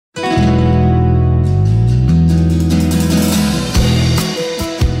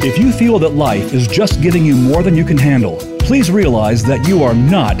feel that life is just giving you more than you can handle, please realize that you are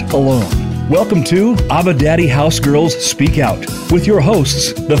not alone. Welcome to Abba Daddy House Girls Speak Out with your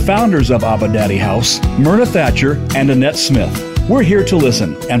hosts, the founders of Abba Daddy House, Myrna Thatcher and Annette Smith. We're here to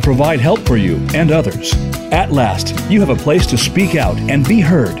listen and provide help for you and others. At last, you have a place to speak out and be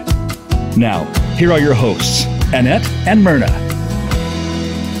heard. Now, here are your hosts, Annette and Myrna.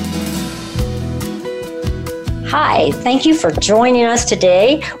 Hi, thank you for joining us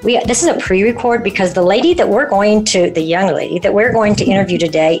today. This is a pre-record because the young lady that we're going to interview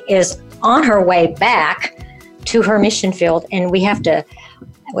today is on her way back to her mission field, and we have to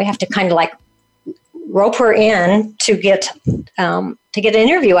kind of like rope her in to get an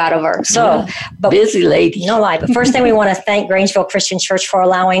interview out of her. So, but busy lady. No lie. But first thing, we want to thank Grangeville Christian Church for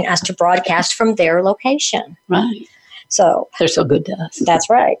allowing us to broadcast from their location. Right. So they're so good to us. That's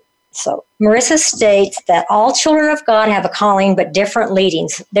right. So Marissa states that all children of God have a calling, but different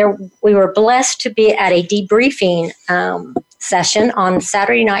leadings. We were blessed to be at a debriefing session on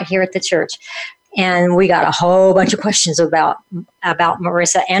Saturday night here at the church. And we got a whole bunch of questions about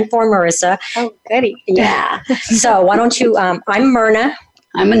Marissa and for Marissa. Oh, goody. Yeah. So why don't you, I'm Myrna.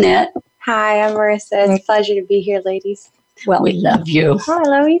 I'm Annette. Hi, I'm Marissa. It's a pleasure to be here, ladies. Well, we love you. Oh, I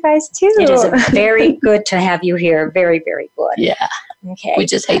love you guys too. It is very good to have you here. Very, very good. Yeah. Okay. We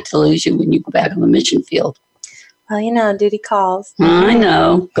just hate to lose you when you go back on the mission field. Well, duty calls. I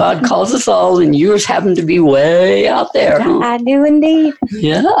know. God calls us all, and yours happen to be way out there. Huh? I do indeed.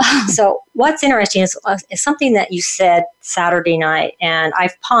 Yeah. So what's interesting is something that you said Saturday night, and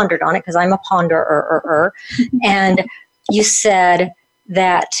I've pondered on it because I'm a ponderer. And you said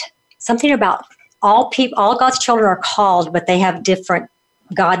that something about all God's children are called, but they have different,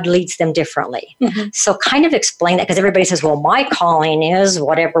 God leads them differently. Mm-hmm. So kind of explain that, because everybody says, well, my calling is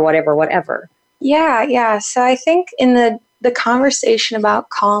whatever. Yeah. So I think in the conversation about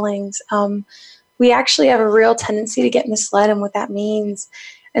callings, we actually have a real tendency to get misled in what that means.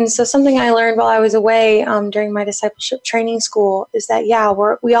 And so something I learned while I was away during my discipleship training school is that,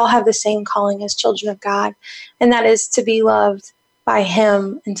 we all have the same calling as children of God, and that is to be loved by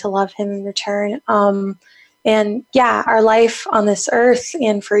Him and to love Him in return. Our life on this earth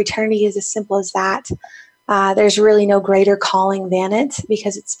and for eternity is as simple as that. There's really no greater calling than it,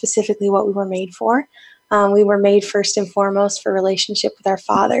 because it's specifically what we were made for. We were made first and foremost for relationship with our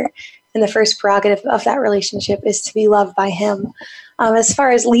Father. And the first prerogative of that relationship is to be loved by Him. As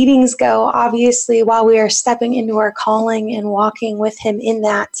far as leadings go, obviously, while we are stepping into our calling and walking with Him in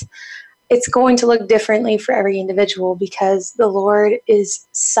that, it's going to look differently for every individual, because the Lord is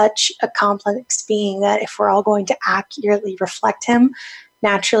such a complex being that if we're all going to accurately reflect Him,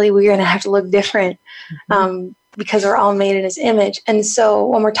 naturally we're going to have to look different, because we're all made in His image. And so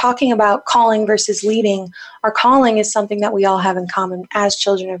when we're talking about calling versus leading, our calling is something that we all have in common as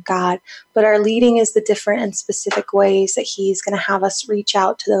children of God, but our leading is the different and specific ways that He's going to have us reach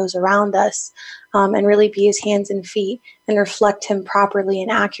out to those around us, and really be His hands and feet and reflect Him properly and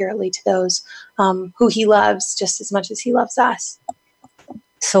accurately to those who He loves just as much as He loves us.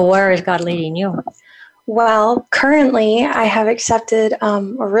 So where is God leading you? Well, currently I have accepted,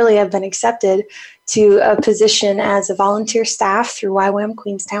 I've been accepted to a position as a volunteer staff through YWAM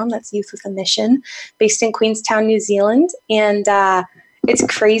Queenstown. That's Youth with a Mission, based in Queenstown, New Zealand. And it's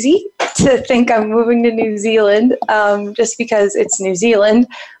crazy to think I'm moving to New Zealand just because it's New Zealand,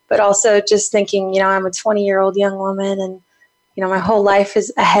 but also just thinking, I'm a 20-year-old young woman, and my whole life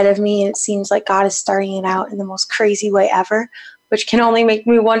is ahead of me, and it seems like God is starting it out in the most crazy way ever, which can only make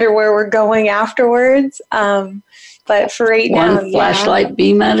me wonder where we're going afterwards. But for right now, one flashlight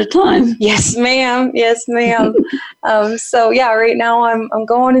beam at a time. Yes, ma'am. Right now I'm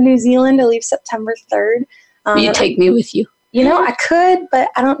going to New Zealand. I leave September 3rd. Will you take me with you? I could, but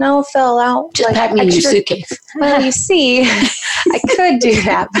I don't know if they'll allow. Just pack me in your suitcase. Well, you see, I could do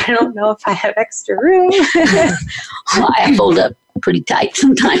that, but I don't know if I have extra room. I fold up pretty tight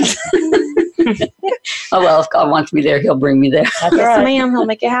sometimes. Oh, well, if God wants me there, He'll bring me there. Yes, ma'am. He'll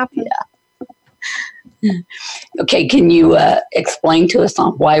make it happen. Yeah. Okay, can you explain to us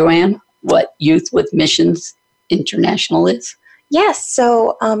on YWAM what Youth with Missions International is? Yes,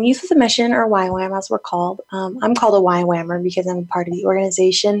 so Youth with a Mission, or YWAM as we're called. I'm called a YWAMer because I'm a part of the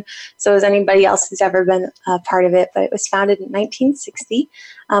organization. So is anybody else who's ever been a part of it. But it was founded in 1960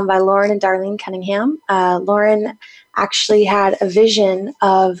 by Lauren and Darlene Cunningham. Lauren actually had a vision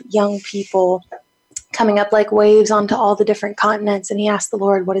of young people coming up like waves onto all the different continents. And he asked the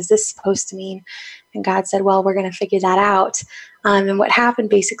Lord, what is this supposed to mean? And God said, well, we're going to figure that out. And what happened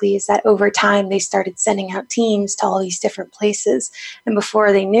basically is that over time, they started sending out teams to all these different places. And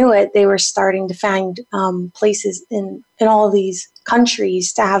before they knew it, they were starting to find places in all of these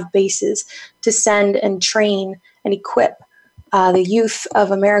countries to have bases to send and train and equip the youth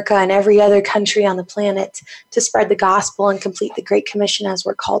of America and every other country on the planet to spread the gospel and complete the Great Commission as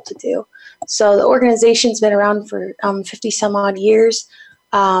we're called to do. So the organization's been around for 50 some odd years.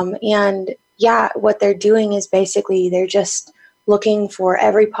 And yeah, what they're doing is basically they're just looking for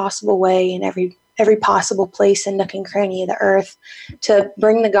every possible way and every possible place and nook and cranny of the earth to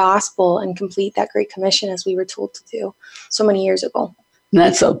bring the gospel and complete that Great Commission as we were told to do so many years ago.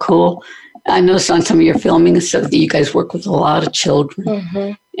 That's so cool. I noticed on some of your filming and stuff that you guys work with a lot of children.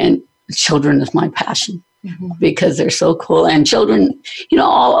 Mm-hmm. And children is my passion Mm-hmm. because they're so cool. And children,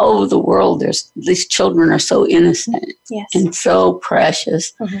 all over the world, these children are so innocent Yes. and so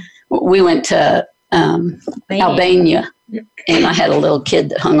precious. Mm-hmm. We went to Albania, and I had a little kid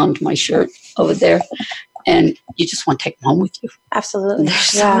that hung onto my shirt over there. And you just want to take them home with you. Absolutely. They're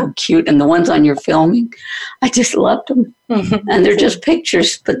so cute. And the ones on your filming, I just loved them. Mm-hmm. And they're just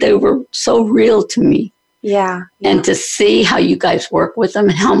pictures, but they were so real to me. Yeah. And to see how you guys work with them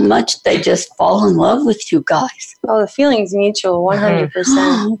and how much they just fall in love with you guys. Oh, the feeling's mutual,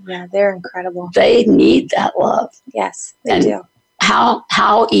 100%. Yeah, they're incredible. They need that love. Yes, they And do.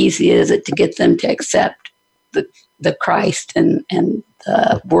 How easy is it to get them to accept the Christ and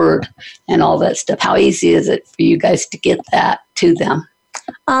the Word and all that stuff? How easy is it for you guys to get that to them?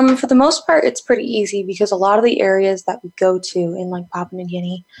 For the most part, it's pretty easy because a lot of the areas that we go to in like Papua New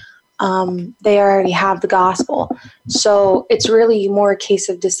Guinea, they already have the gospel. So it's really more a case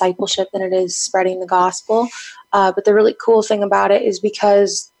of discipleship than it is spreading the gospel. But the really cool thing about it is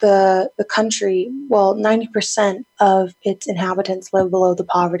because the country, 90% of its inhabitants live below the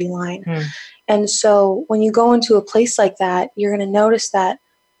poverty line. And so when you go into a place like that, you're going to notice that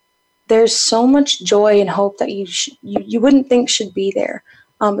there's so much joy and hope that you wouldn't think should be there.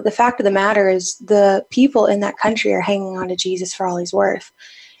 But the fact of the matter is the people in that country are hanging on to Jesus for all he's worth.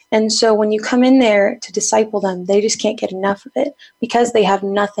 And so when you come in there to disciple them, they just can't get enough of it because they have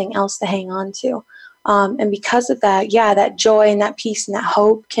nothing else to hang on to. And because of that, that joy and that peace and that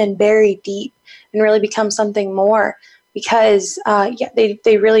hope can bury deep and really become something more because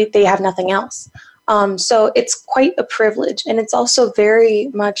they have nothing else. So it's quite a privilege, and it's also very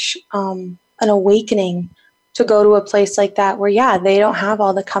much an awakening to go to a place like that where they don't have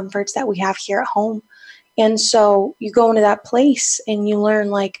all the comforts that we have here at home. And so you go into that place and you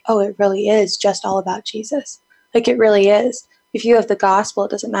learn it really is just all about Jesus. It really is. If you have the gospel,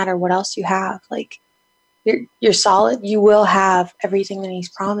 it doesn't matter what else you have. You're solid. You will have everything that he's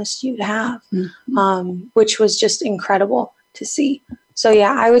promised you to have, which was just incredible to see. So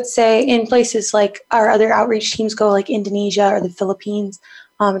I would say in places like our other outreach teams go, like Indonesia or the Philippines,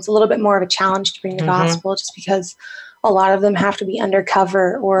 it's a little bit more of a challenge to bring the gospel just because a lot of them have to be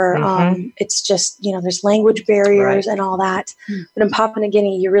undercover or it's just, there's language barriers and all that. But in Papua New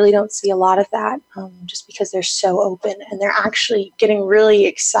Guinea, you really don't see a lot of that just because they're so open and they're actually getting really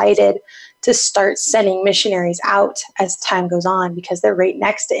excited to start sending missionaries out as time goes on because they're right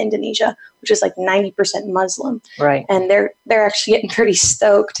next to Indonesia, which is 90% Muslim. Right. And they're actually getting pretty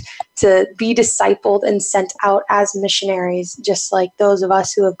stoked to be discipled and sent out as missionaries, just like those of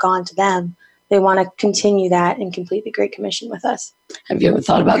us who have gone to them. They want to continue that and complete the Great Commission with us. Have you ever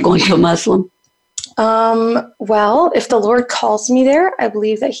thought about going to a Muslim? Well, if the Lord calls me there, I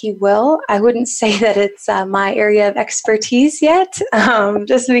believe that he will. I wouldn't say that it's my area of expertise yet,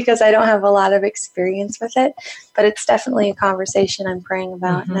 just because I don't have a lot of experience with it. But it's definitely a conversation I'm praying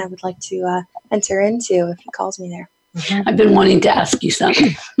about, and I would like to enter into if he calls me there. I've been wanting to ask you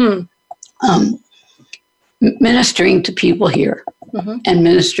something. Ministering to people here and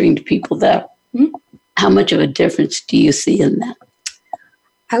ministering to people there, how much of a difference do you see in that?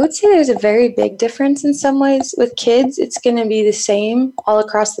 I would say there's a very big difference in some ways. With kids, it's going to be the same all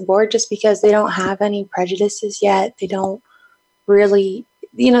across the board just because they don't have any prejudices yet. They don't really,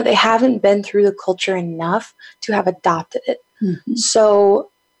 they haven't been through the culture enough to have adopted it. So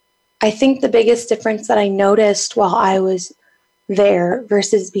I think the biggest difference that I noticed while I was there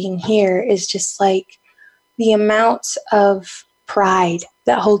versus being here is just the amount of pride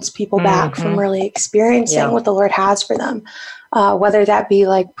that holds people back from really experiencing what the Lord has for them. Whether that be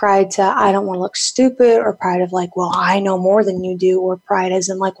pride to, I don't want to look stupid, or pride of I know more than you do, or pride as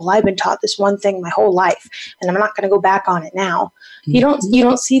in I've been taught this one thing my whole life and I'm not going to go back on it now. You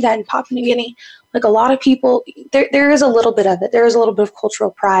don't see that in Papua New Guinea. A lot of people, there is a little bit of it. There is a little bit of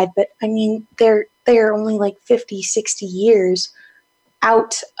cultural pride, but I mean, they are only 50, 60 years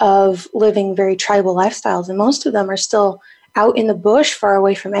out of living very tribal lifestyles, and most of them are still out in the bush, far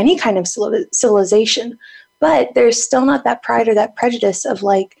away from any kind of civilization. But there's still not that pride or that prejudice of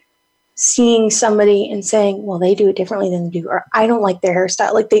like seeing somebody and saying, well, they do it differently than you do, or I don't like their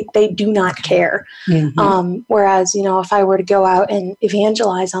hairstyle. Like they do not care. Whereas, you know, if I were to go out and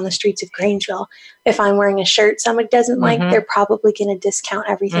evangelize on the streets of Grangeville, if I'm wearing a shirt somebody doesn't like, they're probably going to discount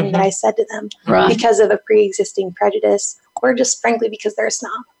everything that I said to them because of a pre-existing prejudice, or just frankly because they're a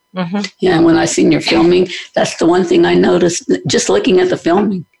snob. Yeah, and when I seen your filming, that's the one thing I noticed. Just looking at the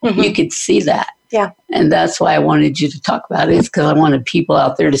filming, you could see that. Yeah. And that's why I wanted you to talk about it, is because I wanted people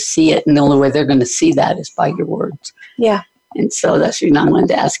out there to see it, and the only way they're going to see that is by your words. Yeah. And so that's the reason I wanted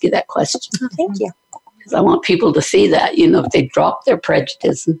to ask you that question. Oh, thank you. Because I want people to see that, you know, if they drop their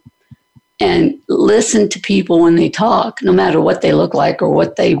prejudice and listen to people when they talk, no matter what they look like or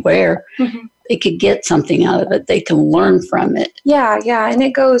what they wear, they could get something out of it. They can learn from it. Yeah, and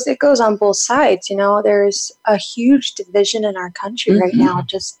it goes on both sides. You know, there's a huge division in our country right now,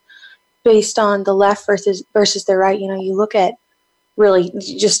 just based on the left versus the right. You know, you look at, really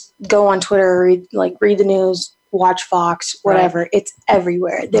just go on Twitter, read the news, watch Fox, whatever. It's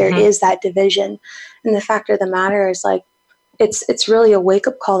everywhere. There is that division, and the fact of the matter is, like, it's really a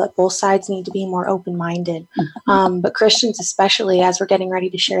wake-up call that both sides need to be more open-minded. But Christians especially, as we're getting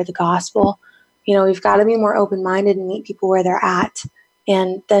ready to share the gospel, you know, we've got to be more open-minded and meet people where they're at,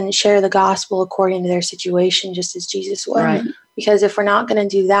 and then share the gospel according to their situation, just as Jesus would. Right. Because if we're not going to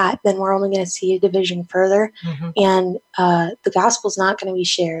do that, then we're only going to see a division further, and the gospel's not going to be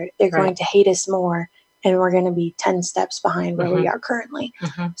shared. They're going to hate us more, and we're going to be 10 steps behind where we are currently.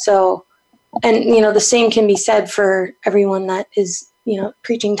 So, and, you know, the same can be said for everyone that is, you know,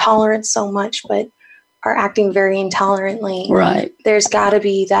 preaching tolerance so much, but are acting very intolerantly. Right. There's got to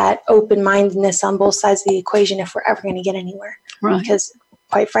be that open-mindedness on both sides of the equation if we're ever going to get anywhere. Right. Because,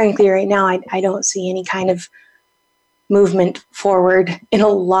 quite frankly, right now, I don't see any kind of movement forward in a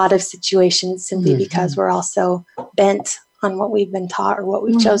lot of situations, simply because we're all so bent on what we've been taught or what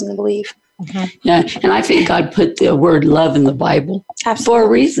we've chosen to believe. Yeah, and I think God put the word love in the Bible for a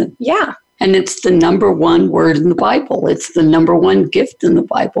reason. Yeah. And it's the number one word in the Bible. It's the number one gift in the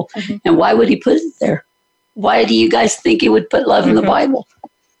Bible. And why would he put it there? Why do you guys think he would put love in the Bible?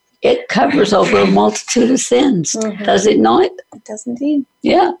 It covers over a multitude of sins. Does it not? It does indeed.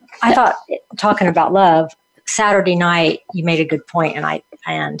 Yeah. I thought, talking about love, Saturday night, you made a good point,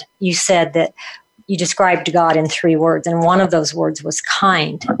 and you said that you described God in 3 words, and one of those words was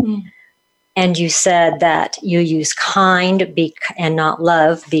kind. And you said that you use kind and not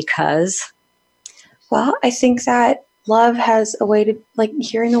love because? Well, I think that love has a way to, like,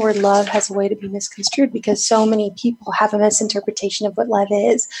 hearing the word love has a way to be misconstrued because so many people have a misinterpretation of what love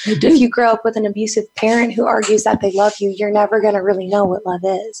is. If you grow up with an abusive parent who argues that they love you, you're never going to really know what love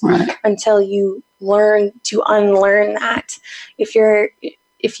is until you learn to unlearn that. If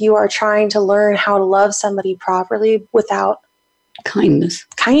you are trying to learn how to love somebody properly without kindness,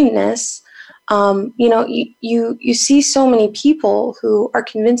 you know, you see so many people who are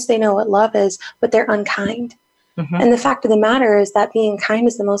convinced they know what love is, but they're unkind. And the fact of the matter is that being kind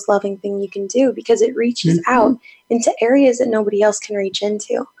is the most loving thing you can do because it reaches out into areas that nobody else can reach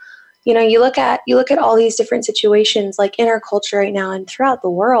into. You know, you look at all these different situations, like in our culture right now and throughout the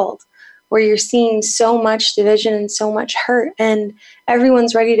world, where you're seeing so much division and so much hurt, and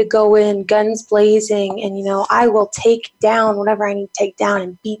everyone's ready to go in, guns blazing, and, you know, I will take down whatever I need to take down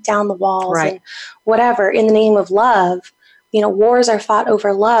and beat down the walls and whatever in the name of love. You know, wars are fought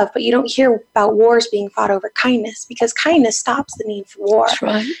over love, but you don't hear about wars being fought over kindness because kindness stops the need for war. That's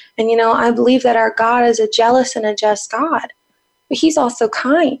right. And, you know, I believe that our God is a jealous and a just God, but he's also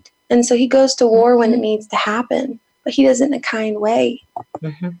kind. And so he goes to war when it needs to happen, but he does it in a kind way.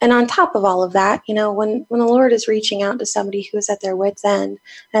 And on top of all of that, you know, when the Lord is reaching out to somebody who is at their wit's end,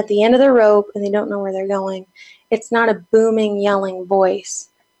 at the end of the rope, and they don't know where they're going, it's not a booming, yelling voice.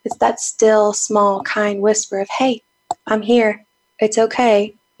 It's that still, small, kind whisper of, hey, I'm here. It's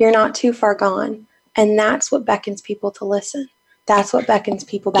okay. You're not too far gone. And that's what beckons people to listen. That's what beckons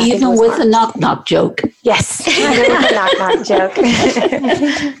people back into his arms. Even with a knock-knock joke. Yes, even with a knock-knock joke.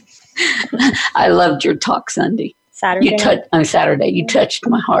 I loved your talk Sunday. Saturday. You touched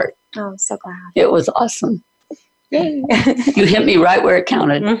my heart. Oh, I'm so glad. It was awesome. Yay. You hit me right where it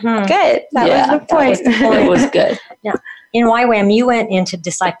counted. Good. That was the point. It was good. Yeah. In YWAM, you went into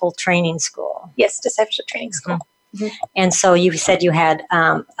disciple training school. Yes, discipleship training school. And so you said you had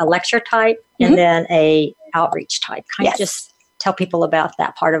a lecture type and then a outreach type. Kind of just tell people about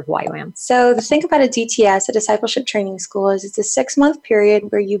that part of YWAM. So the thing about a DTS, a discipleship training school, is it's a 6-month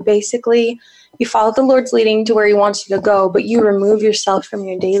period where you follow the Lord's leading to where he wants you to go, but you remove yourself from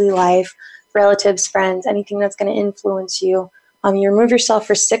your daily life, relatives, friends, anything that's going to influence you. You remove yourself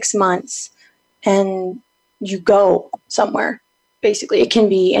for 6 months and you go somewhere. Basically, it can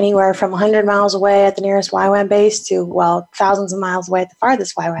be anywhere from 100 miles away at the nearest YWAM base to, thousands of miles away at the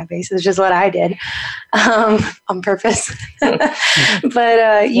farthest YWAM base, which is what I did on purpose. But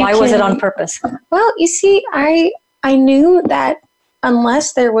why was it on purpose? Well, you see, I knew that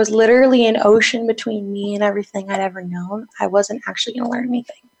unless there was literally an ocean between me and everything I'd ever known, I wasn't actually going to learn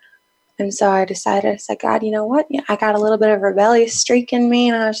anything. And so I decided, I said, God, you know what? Yeah, I got a little bit of a rebellious streak in me,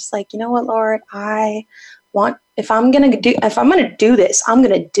 and I was just like, you know what, Lord, if I'm gonna do this, I'm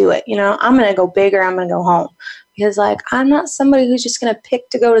gonna do it. I'm gonna go big or I'm gonna go home, because I'm not somebody who's just gonna pick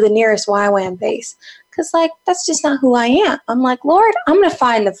to go to the nearest YWAM base, because that's just not who I am. I'm like, Lord, I'm gonna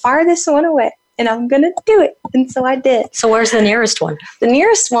find the farthest one away and I'm gonna do it. And so I did. So where's the nearest one? The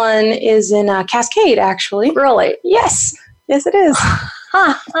nearest one is in Cascade, actually. Really? Yes, it is.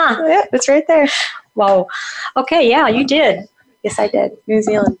 Yeah, it's right there. Wow. Okay, yeah, you did. Yes, I did. New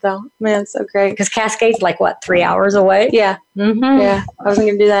Zealand, though. Man, so great. Because Cascade's 3 hours away? Yeah. Mm-hmm. Yeah, I wasn't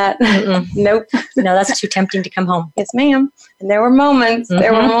going to do that. Nope. No, that's too tempting to come home. Yes, ma'am. And there were moments. Mm-hmm.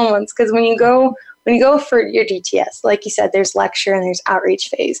 There were moments. Because when you go for your DTS, like you said, there's lecture and there's outreach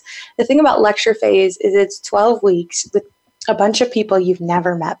phase. The thing about lecture phase is it's 12 weeks with a bunch of people you've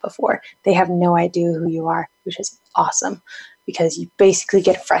never met before. They have no idea who you are, which is awesome, because you basically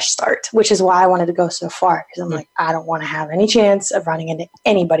get a fresh start, which is why I wanted to go so far, because I'm like, I don't want to have any chance of running into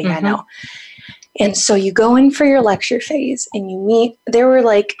anybody I know. And so you go in for your lecture phase and you meet, there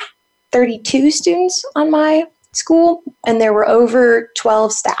were 32 students on my school, and there were over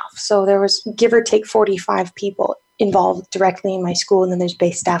 12 staff. So there was, give or take, 45 people involved directly in my school, and then there's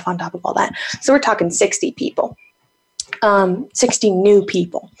base staff on top of all that. So we're talking 60 people, 60 new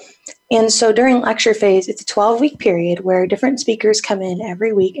people. And so during lecture phase, it's a 12-week period where different speakers come in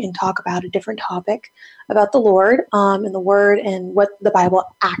every week and talk about a different topic about the Lord and the Word and what the Bible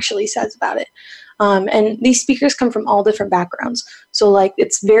actually says about it. And these speakers come from all different backgrounds. So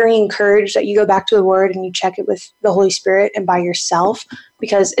it's very encouraged that you go back to the Word and you check it with the Holy Spirit and by yourself,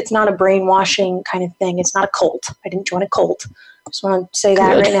 because it's not a brainwashing kind of thing. It's not a cult. I didn't join a cult. I just want to say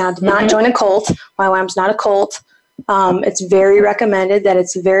that right now. Did not join a cult. YWAM's not a cult. It's very recommended that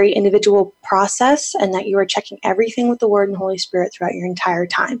it's a very individual process and that you are checking everything with the Word and Holy Spirit throughout your entire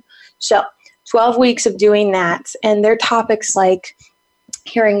time. So 12 weeks of doing that, and their topics like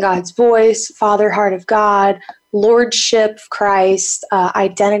hearing God's voice, Father, Heart of God, Lordship of Christ,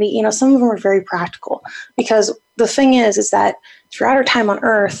 identity. Some of them are very practical, because the thing is that throughout our time on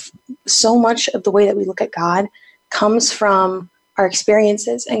earth, so much of the way that we look at God comes from our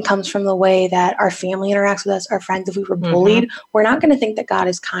experiences and comes from the way that our family interacts with us, our friends. If we were bullied, we're not going to think that God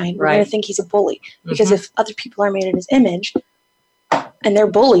is kind. We're going to think he's a bully, because if other people are made in his image and they're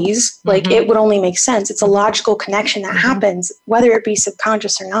bullies, it would only make sense. It's a logical connection that happens, whether it be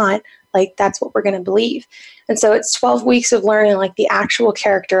subconscious or not. That's what we're going to believe. And so it's 12 weeks of learning the actual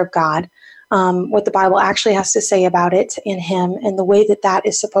character of God, what the Bible actually has to say about it in him, and the way that that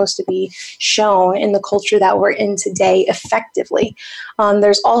is supposed to be shown in the culture that we're in today effectively.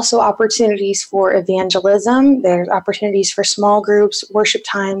 There's also opportunities for evangelism. There's opportunities for small groups, worship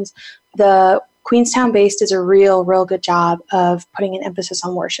times. The Queenstown base does a real good job of putting an emphasis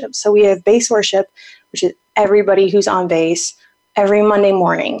on worship. So we have base worship, which is everybody who's on base every Monday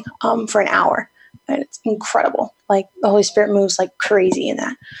morning for an hour. And it's incredible. The Holy Spirit moves like crazy in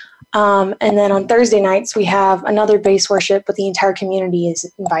that. And then on Thursday nights, we have another base worship, but the entire community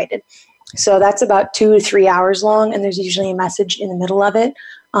is invited. So that's about 2 to 3 hours long, and there's usually a message in the middle of it.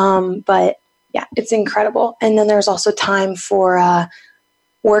 But yeah, it's incredible. And then there's also time for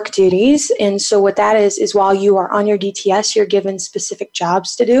work duties. And so what that is while you are on your DTS, you're given specific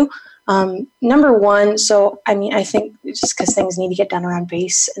jobs to do. Number one, I think just because things need to get done around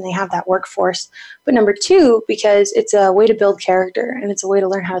base and they have that workforce. But number two, because it's a way to build character and it's a way to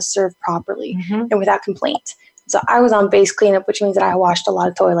learn how to serve properly and without complaint. So I was on base cleanup, which means that I washed a lot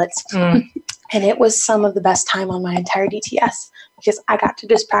of toilets. And it was some of the best time on my entire DTS, because I got to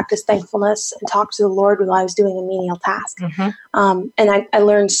just practice thankfulness and talk to the Lord while I was doing a menial task. And I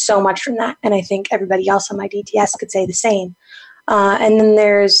learned so much from that. And I think everybody else on my DTS could say the same. And then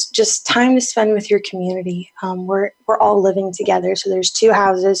there's just time to spend with your community. We're all living together. So there's 2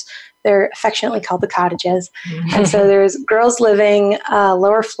 houses. They're affectionately called the cottages. And so there's girls living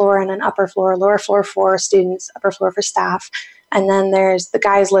lower floor and an upper floor. Lower floor for students, upper floor for staff. And then there's the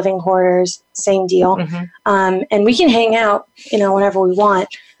guys' living quarters, same deal. And we can hang out, whenever we want.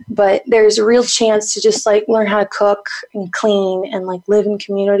 But there's a real chance to just like learn how to cook and clean and like live in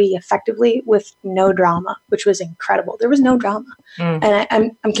community effectively with no drama, which was incredible. There was no drama. And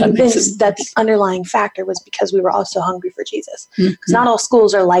I'm convinced that the underlying factor was because we were all so hungry for Jesus. Because not all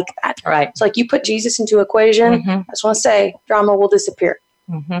schools are like that. Right. So like you put Jesus into equation, I just want to say drama will disappear.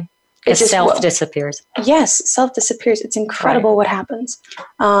 It self disappears. Yes, self disappears. It's incredible what happens.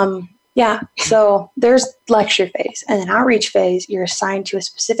 So there's lecture phase. And then outreach phase, you're assigned to a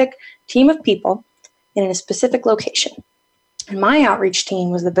specific team of people in a specific location. And my outreach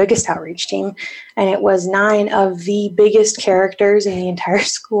team was the biggest outreach team, and it was 9 of the biggest characters in the entire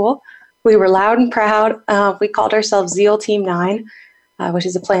school. We were loud and proud. We called ourselves Zeal Team 9, which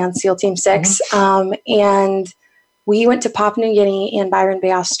is a play on SEAL Team 6. And we went to Papua New Guinea and Byron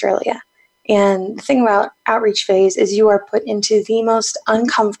Bay, Australia. And the thing about outreach phase is you are put into the most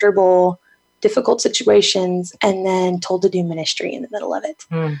uncomfortable, difficult situations and then told to do ministry in the middle of it.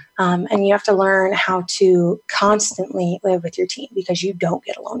 And you have to learn how to constantly live with your team because you don't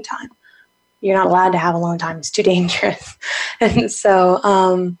get alone time. You're not allowed to have alone time. It's too dangerous. And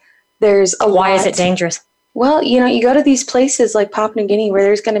so there's a lot. Why is it dangerous? Well, you go to these places like Papua New Guinea where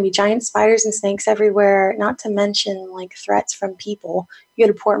there's going to be giant spiders and snakes everywhere, not to mention like threats from people. You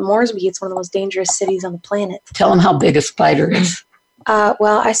go to Port Moresby, it's one of the most dangerous cities on the planet. Tell them how big a spider is.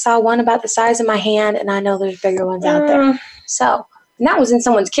 Well, I saw one about the size of my hand, and I know there's bigger ones out there. So, and that was in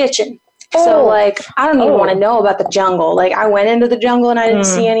someone's kitchen. So, like, I don't even want to know about the jungle. Like, I went into the jungle and I didn't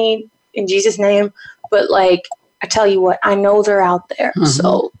see any in Jesus' name. But, like, I tell you what, I know they're out there.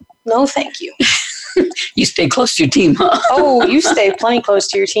 So, no thank you. You stay close to your team, huh? Oh, you stay plenty close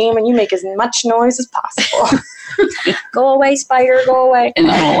to your team, and you make as much noise as possible. Go away, spider, go away. And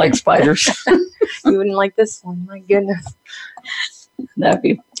I don't like spiders. You wouldn't like this one, my goodness. That'd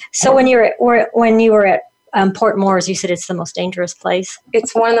be so. When you were at Port Moresby, you said it's the most dangerous place.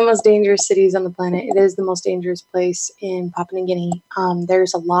 It's one of the most dangerous cities on the planet. It is the most dangerous place in Papua New Guinea.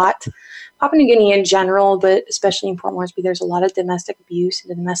 There's a lot, Papua New Guinea in general, but especially in Port Moresby, there's a lot of domestic abuse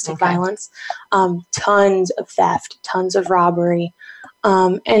and domestic violence, tons of theft, tons of robbery.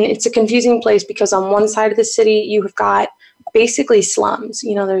 And it's a confusing place because on one side of the city, you have got basically slums.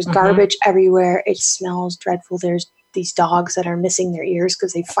 There's garbage everywhere. It smells dreadful. There's these dogs that are missing their ears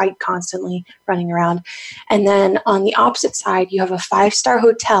because they fight constantly running around. And then on the opposite side, you have a 5-star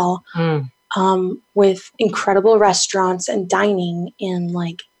hotel with incredible restaurants and dining and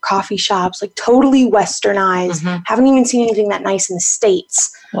like coffee shops, like totally westernized. Haven't even seen anything that nice in the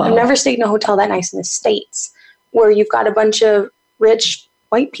States. Wow. I've never stayed in a hotel that nice in the States, where you've got a bunch of rich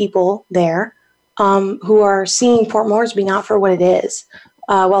white people there who are seeing Port Moresby not for what it is.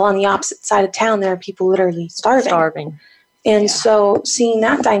 While on the opposite side of town, there are people literally starving. And so seeing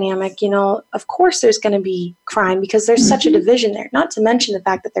that dynamic, of course there's going to be crime because there's such a division there, not to mention the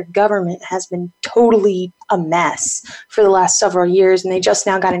fact that their government has been totally a mess for the last several years. And they just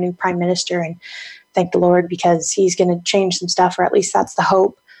now got a new prime minister, and thank the Lord, because he's going to change some stuff, or at least that's the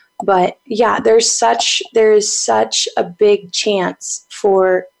hope. But yeah, there is such a big chance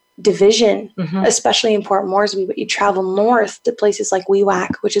for division, especially in Port Moresby. But you travel north to places like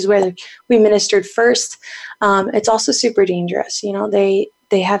Wewak, which is where we ministered first. It's also super dangerous. They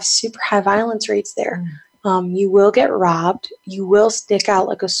have super high violence rates there. You will get robbed. You will stick out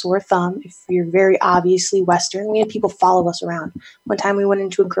like a sore thumb if you're very obviously Western. We had people follow us around. One time we went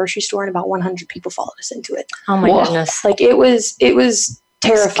into a grocery store and about 100 people followed us into it. Oh my goodness. Like it was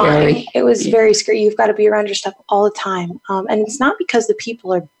terrifying. Scary. It was very scary. You've got to be around your stuff all the time. And it's not because the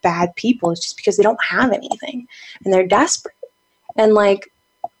people are bad people. It's just because they don't have anything and they're desperate. And like,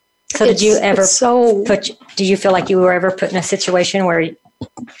 so did you ever do you feel like you were ever put in a situation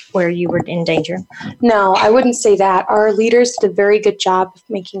where you were in danger? No, I wouldn't say that. Our leaders did a very good job of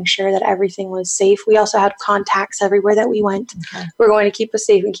making sure that everything was safe. We also had contacts everywhere that we went. We're going to keep us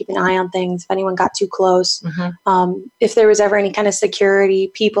safe and keep an eye on things if anyone got too close. If there was ever any kind of security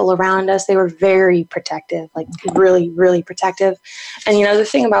people around us, they were very protective, like really, really protective. And the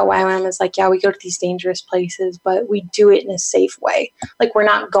thing about YWAM is like, yeah, we go to these dangerous places, but we do it in a safe way. Like we're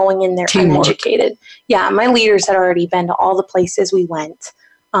not going in there uneducated. Yeah, my leaders had already been to all the places we went.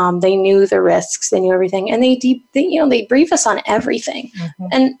 They knew the risks, they knew everything, and they brief us on everything.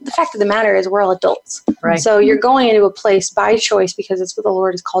 And the fact of the matter is, we're all adults, right? So you're going into a place by choice because it's what the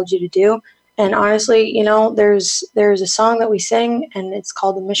Lord has called you to do. And honestly, there's a song that we sing, and it's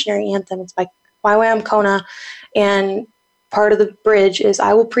called the Missionary Anthem. It's by YWAM Kona, and part of the bridge is,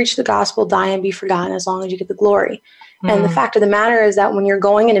 "I will preach the gospel, die and be forgotten, as long as you get the glory." And the fact of the matter is that when you're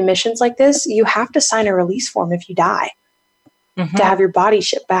going into missions like this, you have to sign a release form if you die. to have your body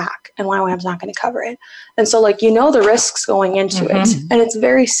shipped back, and YWAM's not going to cover it. And so, like, the risks going into it. And it's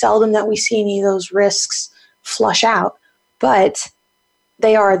very seldom that we see any of those risks flush out, but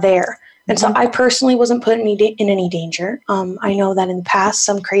they are there. And so I personally wasn't put in any danger. I know that in the past,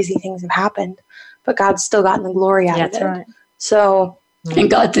 some crazy things have happened, but God's still gotten the glory out of it. That's right. So...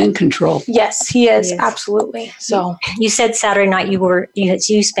 And God's in control. Yes, He is. Absolutely. So you said Saturday night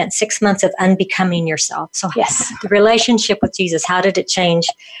you spent 6 months of unbecoming yourself. So yes, the relationship with Jesus, how did it change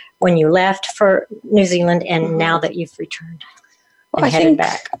when you left for New Zealand and now that you've returned and headed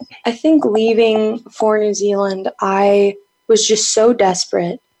back? I think leaving for New Zealand, I was just so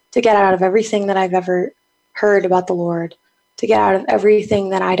desperate to get out of everything that I've ever heard about the Lord, to get out of everything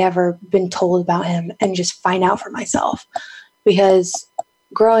that I'd ever been told about Him, and just find out for myself. Because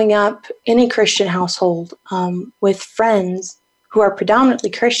growing up in a Christian household with friends who are predominantly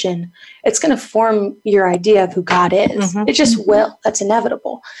Christian, it's going to form your idea of who God is. It just will. That's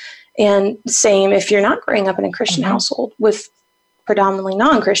inevitable. And same if you're not growing up in a Christian household with predominantly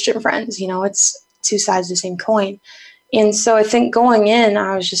non-Christian friends. It's two sides of the same coin. And so I think going in,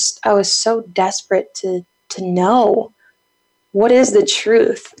 I was so desperate to know what is the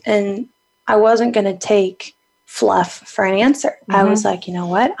truth. And I wasn't going to take fluff for an answer. I was like, you know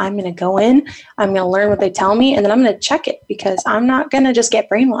what? I'm going to go in, I'm going to learn what they tell me, and then I'm going to check it, because I'm not going to just get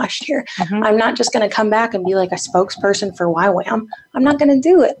brainwashed here. I'm not just going to come back and be like a spokesperson for YWAM. I'm not going to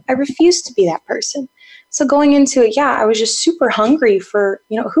do it. I refuse to be that person. So going into it, I was just super hungry for,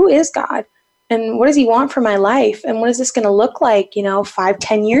 who is God? And what does He want for my life? And what is this going to look like,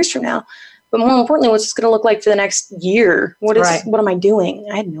 5-10 years from now? But more importantly, what's this going to look like for the next year? What am I doing?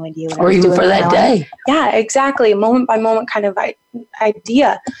 I had no idea what I was doing. Or even for that day. Yeah, exactly. A moment by moment kind of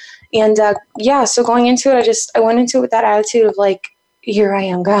idea. And so going into it, I went into it with that attitude of like, here I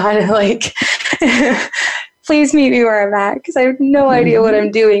am, God. Like, please meet me where I'm at, because I have no idea what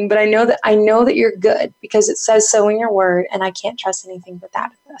I'm doing. But I know that you're good, because it says so in your word, and I can't trust anything but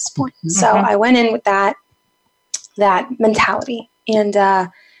that at this point. So I went in with that mentality. And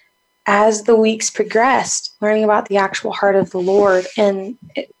as the weeks progressed, learning about the actual heart of the Lord, and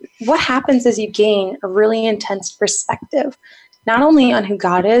what happens is you gain a really intense perspective, not only on who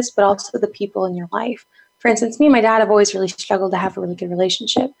God is, but also the people in your life. For instance, me and my dad have always really struggled to have a really good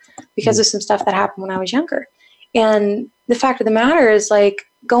relationship because of some stuff that happened when I was younger. And the fact of the matter is, like,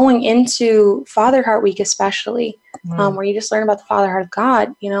 going into Father Heart Week especially, where you just learn about the Father Heart of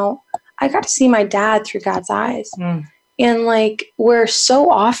God, I got to see my dad through God's eyes. And like, where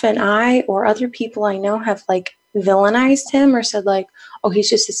so often I or other people I know have like villainized him or said like, oh, he's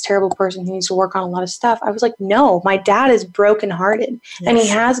just this terrible person who needs to work on a lot of stuff. I was like, no, my dad is brokenhearted. And he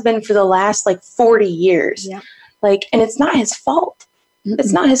has been for the last like 40 years. Like, and it's not his fault.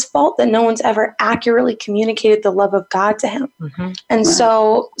 It's not his fault that no one's ever accurately communicated the love of God to him. And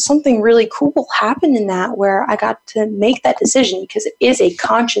so something really cool happened in that, where I got to make that decision, because it is a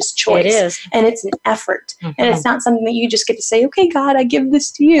conscious choice. It is. And it's an effort. And it's not something that you just get to say, okay, God, I give this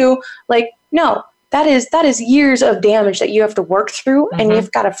to you. Like, no, that is years of damage that you have to work through, and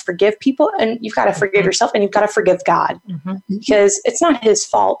you've got to forgive people, and you've got to forgive yourself, and you've got to forgive God, because it's not his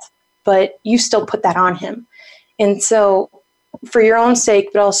fault, but you still put that on him. And so, for your own sake,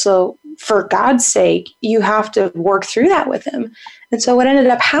 but also for God's sake, you have to work through that with him. And so what ended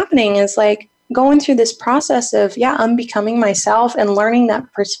up happening is like going through this process of, unbecoming myself and learning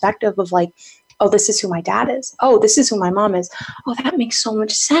that perspective of like, oh, this is who my dad is. Oh, this is who my mom is. Oh, that makes so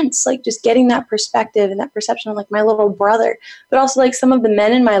much sense. Like just getting that perspective and that perception of like my little brother, but also like some of the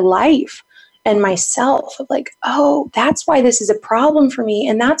men in my life and myself of like, oh, that's why this is a problem for me.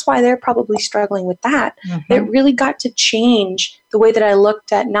 And that's why they're probably struggling with that. It really got to change the way that I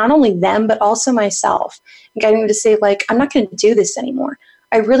looked at not only them, but also myself, and getting to say like, I'm not going to do this anymore.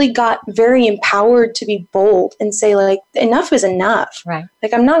 I really got very empowered to be bold and say like, enough is enough. Right.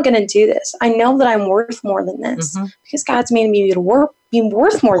 Like, I'm not going to do this. I know that I'm worth more than this, because God's made me to be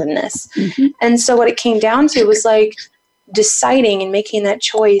worth more than this. And so what it came down to was like, deciding and making that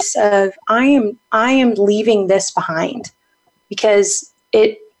choice of I am leaving this behind, because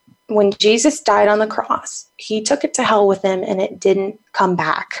when Jesus died on the cross, he took it to hell with him, and it didn't come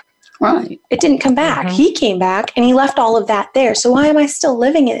back. Right. It didn't come back. He came back and he left all of that there. So why am I still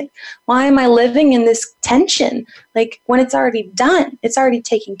living in it? Why am I living in this tension? Like, when it's already done, it's already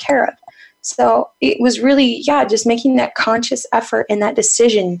taken care of. So it was really, just making that conscious effort and that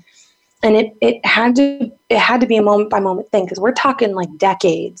decision. And it had to be a moment by moment thing, because we're talking like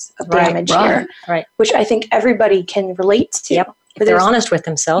decades of damage here, which I think everybody can relate to. Yep. If they're honest with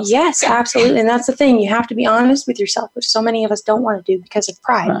themselves. Yes, absolutely. And that's the thing. You have to be honest with yourself, which so many of us don't want to do because of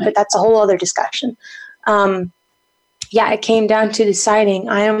pride, but that's a whole other discussion. it came down to deciding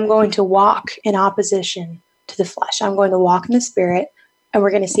I am going to walk in opposition to the flesh. I'm going to walk in the Spirit, and we're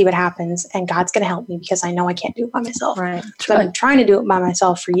going to see what happens. And God's going to help me because I know I can't do it by myself. Right. So I've been trying to do it by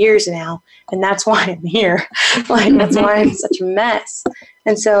myself for years now, and that's why I'm here. That's why I'm such a mess.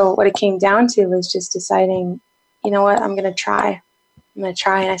 And so what it came down to was just deciding, you know what, I'm going to try. And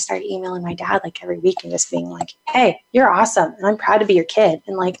I started emailing my dad like every week and just being like, hey, you're awesome. And I'm proud to be your kid.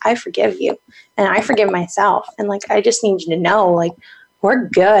 And like, I forgive you. And I forgive myself. And like, I just need you to know, like, we're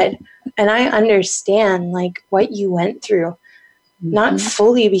good. And I understand like what you went through. Not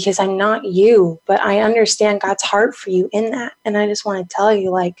fully because I'm not you, but I understand God's heart for you in that. And I just want to tell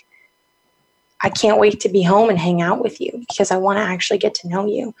you, like, I can't wait to be home and hang out with you because I want to actually get to know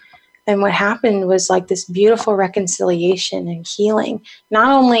you. And what happened was like this beautiful reconciliation and healing,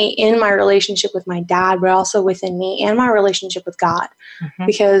 not only in my relationship with my dad, but also within me and my relationship with God.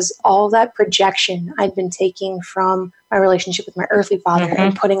 Because all that projection I'd been taking from my relationship with my earthly father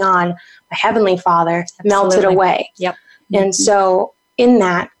and putting on my heavenly father melted away. Yep. And so in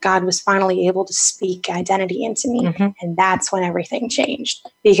that, God was finally able to speak identity into me. And that's when everything changed,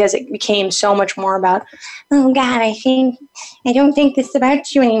 because it became so much more about, oh God, I don't think this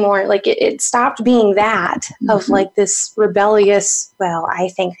about you anymore. Like it stopped being that of like this rebellious, well, I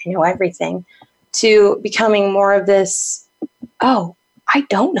think I know everything, to becoming more of this, oh, I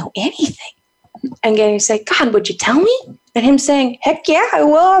don't know anything. And getting to say, God, would you tell me? And him saying, heck yeah, I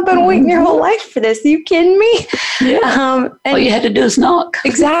will. I've been waiting your whole life for this. Are you kidding me? Yeah. All you had to do is knock.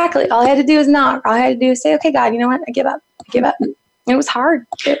 Exactly. All I had to do is knock. All I had to do is say, okay, God, you know what? I give up. And it was hard.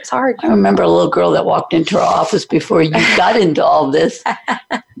 I remember a little girl that walked into our office before you got into all this.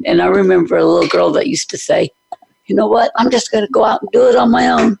 And I remember a little girl that used to say, you know what? I'm just going to go out and do it on my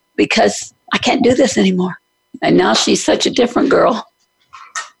own because I can't do this anymore. And now she's such a different girl.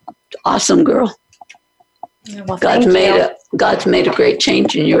 Awesome girl. Well, God's made a great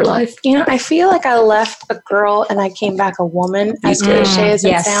change in your life. You know, I feel like I left a girl and I came back a woman, as cliche as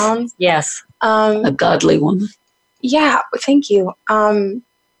it sounds. Yes. A godly woman. Yeah, thank you.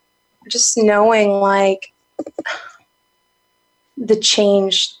 Just knowing like the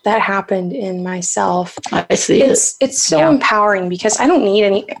change that happened in myself. I see it's so empowering because I don't need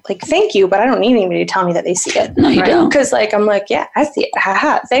any, like, thank you, but I don't need anybody to tell me that they see it. No, you don't. Because like, I'm like, yeah, I see it.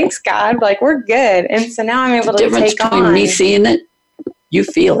 Haha, thanks God. Like, we're good. And so now I'm able to take on. The difference between me seeing it, you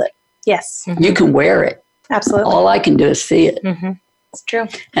feel it. Yes. You can wear it. Absolutely. All I can do is see it. It's true.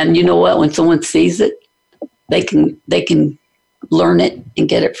 And you know what? When someone sees it, they can learn it and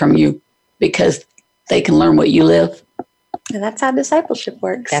get it from you because they can learn what you live. And that's how discipleship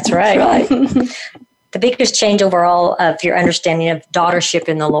works. That's right. The biggest change overall of your understanding of daughtership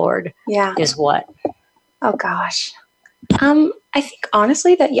in the Lord is what? Oh, gosh. I think,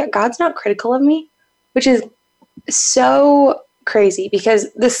 honestly, that, God's not critical of me, which is so crazy because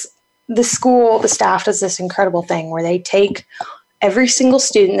the school, the staff does this incredible thing where they take every single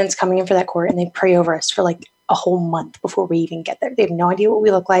student that's coming in for that court and they pray over us for like a whole month before we even get there. They have no idea what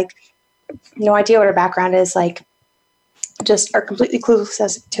we look like, no idea what our background is, like, just are completely clueless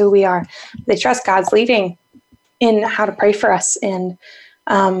as to who we are. They trust God's leading in how to pray for us. And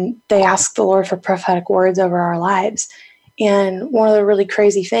they ask the Lord for prophetic words over our lives. And one of the really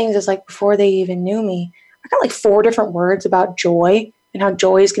crazy things is like before they even knew me, I got like 4 different words about joy and how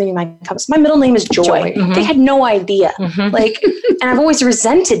joy is going to be my compass. My middle name is Joy. They had no idea. Like, and I've always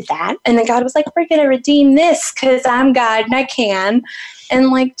resented that. And then God was like, we're going to redeem this because I'm God and I can.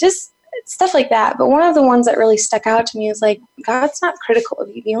 And like, just stuff like that. But one of the ones that really stuck out to me is like, God's not critical of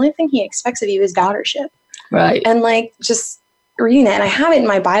you. The only thing he expects of you is daughtership. Right. And like just reading that, and I have it in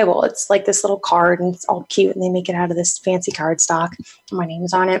my Bible. It's like this little card and it's all cute and they make it out of this fancy card stock and my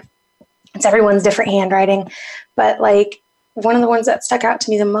name's on it. It's everyone's different handwriting. But like one of the ones that stuck out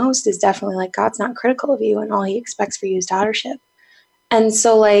to me the most is definitely like God's not critical of you and all he expects for you is daughtership. And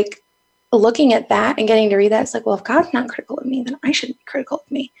so like looking at that and getting to read that, it's like, well, if God's not critical of me, then I shouldn't be critical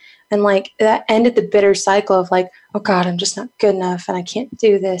of me. And like that ended the bitter cycle of like, oh God, I'm just not good enough and I can't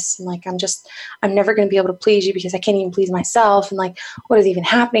do this. And like, I'm never going to be able to please you because I can't even please myself. And like, what is even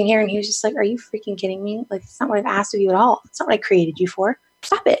happening here? And he was just like, are you freaking kidding me? Like, it's not what I've asked of you at all. It's not what I created you for.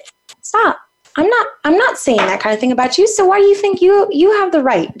 Stop it. Stop. I'm not saying that kind of thing about you. So why do you think you have the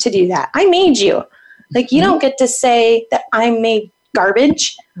right to do that? I made you. Like, you don't get to say that I made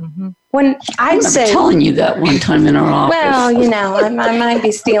garbage. When I say telling you that one time in our office. Well, you know, I might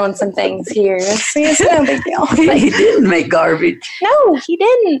be stealing some things here. It's no big deal. He didn't make garbage. No, he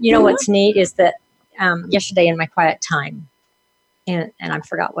didn't. You know what's neat is that yesterday in my quiet time, and I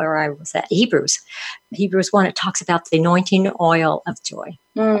forgot where I was at, Hebrews 1, it talks about the anointing oil of joy.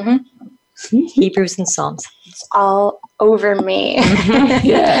 Hebrews and Psalms. It's all over me.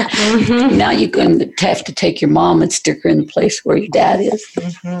 Yeah. Now you're going to have to take your mom and stick her in the place where your dad is,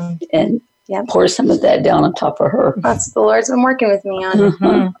 and pour some of that down on top of her. That's what the Lord's been working with me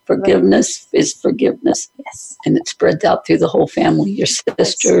on. Forgiveness is forgiveness. Yes. And it spreads out through the whole family, your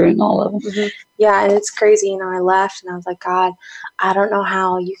sister and all of them. Yeah, and it's crazy. I left and I was like, God, I don't know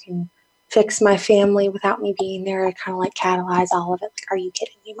how you can fix my family without me being there to kind of like catalyze all of it. Like, are you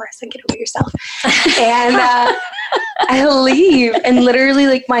kidding me, Marissa? Get over yourself. And I leave, and literally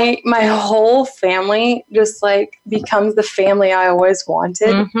like my whole family just like becomes the family I always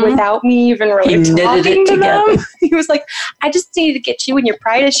wanted without me even really talking to them. He was like, I just needed to get you and your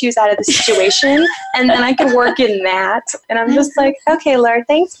pride issues out of the situation, and then I could work in that. And I'm just like, okay, Lord,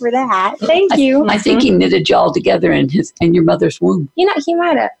 thanks for that. Thank you. I think he knitted you all together in your mother's womb. He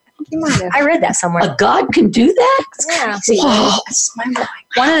might have. I read that somewhere. A God can do that? Yeah. Wow. That's mind-blowing.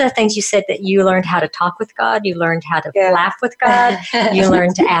 One of the things you said, that you learned how to talk with God, you learned how to laugh with God, you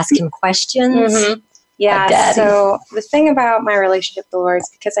learned to ask him questions. Yeah, so the thing about my relationship with the Lord is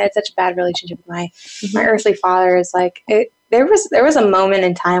because I had such a bad relationship with my earthly father, is like there was a moment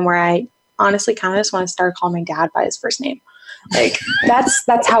in time where I honestly kind of just want to start calling my dad by his first name. Like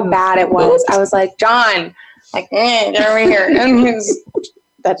that's how bad it was. I was like, John, like, get over here. And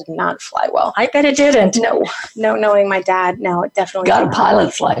that did not fly well. I bet it didn't. No, knowing my dad, no, it definitely got a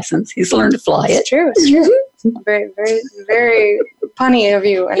pilot's license. He's learned to fly it. It's true. Very, very, very punny of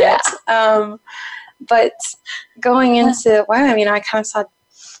you. But going into, I kind of saw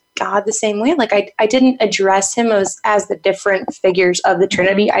God the same way. Like I didn't address him as the different figures of the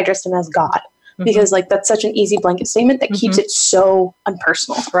Trinity. I addressed him as God. Because like that's such an easy blanket statement that keeps it so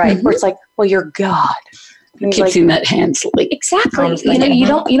unpersonal. Right. Where it's like, well, you're God. It keeps him that handsily. Exactly. You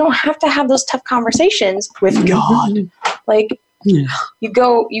don't have to have those tough conversations with God. Like you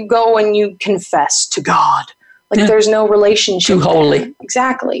go and you confess to God. Like there's no relationship. Too holy.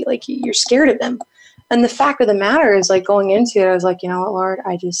 Exactly. Like you're scared of them. And the fact of the matter is, like going into it, I was like, you know what, Lord,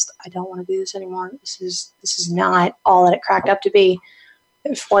 I don't want to do this anymore. This is not all that it cracked up to be.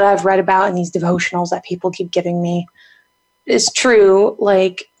 If what I've read about in these devotionals that people keep giving me is true,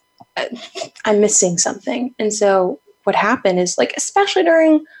 like I'm missing something. And so what happened is, like, especially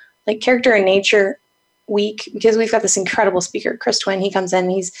during like Character and Nature week, because we've got this incredible speaker, Chris Twin. He comes in,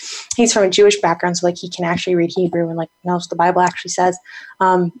 he's from a Jewish background, so like he can actually read Hebrew and like knows what the Bible actually says,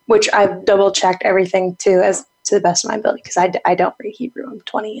 which I've double checked everything to the best of my ability, because I don't read Hebrew. I'm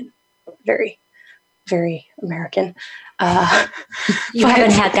 20 and very, very American. You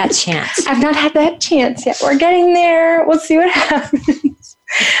haven't had that chance. I've not had that chance yet. We're getting there. We'll see what happens.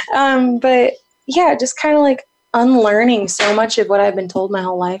 But yeah, just kind of like unlearning so much of what I've been told my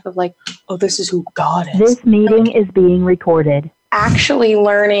whole life of like, oh, this is who God is. This meeting is being recorded. Actually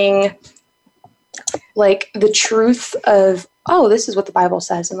learning like the truth of, oh, this is what the Bible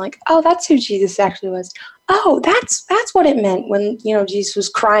says. And like, oh, that's who Jesus actually was. Oh, that's what it meant when, Jesus was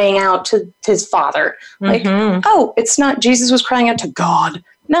crying out to his Father. Like, oh, it's not Jesus was crying out to God.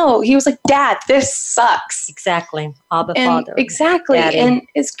 No, he was like, Dad, this sucks. Exactly. Abba, Father. Exactly. Daddy. And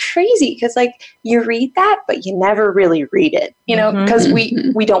it's crazy because like you read that, but you never really read it, because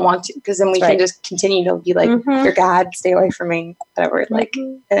we don't want to, because then we can just continue to be like, your God, stay away from me, whatever. Like,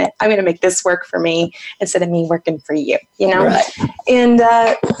 I'm going to make this work for me instead of me working for you, Right. And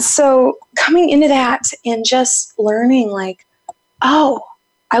so coming into that and just learning like, oh,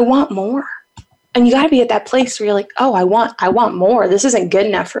 I want more. And you got to be at that place where you're like, oh, I want more. This isn't good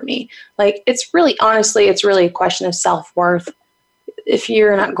enough for me. Like, it's really a question of self-worth. If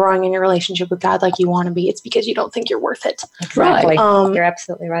you're not growing in your relationship with God like you want to be, it's because you don't think you're worth it. Exactly. You're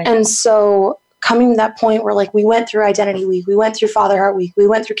absolutely right. And so coming to that point where like we went through Identity Week, we went through Father Heart Week, we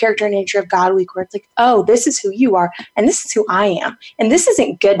went through Character and Nature of God Week, where it's like, oh, this is who you are, and this is who I am, and this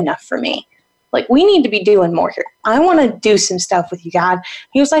isn't good enough for me. Like, we need to be doing more here. I want to do some stuff with you, God.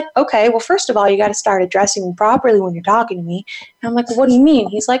 He was like, okay, well, first of all, you got to start addressing me properly when you're talking to me. And I'm like, well, what do you mean?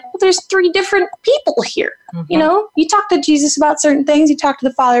 He's like, well, there's 3 different people here. You talk to Jesus about certain things. You talk to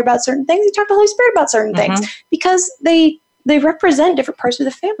the Father about certain things. You talk to the Holy Spirit about certain things, because they represent different parts of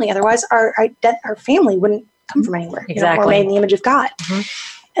the family. Otherwise, our family wouldn't come from anywhere. Exactly. We're made in the image of God.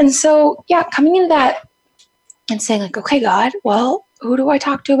 And so, yeah, coming into that and saying like, okay, God, well, who do I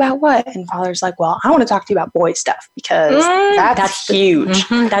talk to about what? And Father's like, well, I want to talk to you about boy stuff, because that's huge.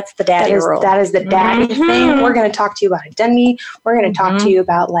 That's the daddy role. That is the daddy thing. We're going to talk to you about identity. We're going to talk to you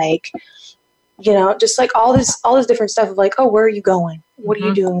about like, just like all this different stuff of like, oh, where are you going? What are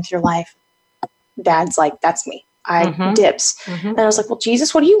you doing with your life? Dad's like, that's me. Dips. And I was like, well,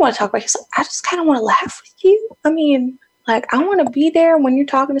 Jesus, what do you want to talk about? He's like, I just kind of want to laugh with you. I mean, Like, I want to be there when you're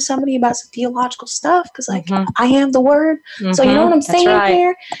talking to somebody about some theological stuff because, like, I am the Word. So you know what I'm saying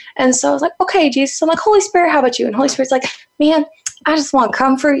here? And so I was like, okay, Jesus. So I'm like, Holy Spirit, how about you? And Holy Spirit's like, man, I just want to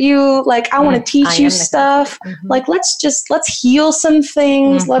comfort you. Like, I want to teach you stuff. Like, let's heal some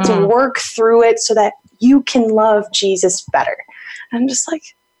things. Let's work through it so that you can love Jesus better. And I'm just like,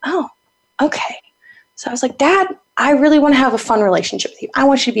 oh, okay. So I was like, Dad, I really want to have a fun relationship with you. I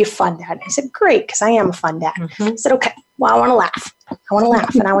want you to be a fun dad. And he said, great, because I am a fun dad. I said, okay, well, I want to laugh. I want to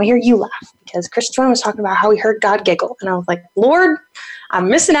laugh, and I want to hear you laugh. Because Christopher was talking about how he heard God giggle. And I was like, Lord, I'm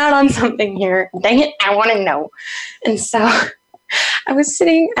missing out on something here. Dang it, I want to know. And so I was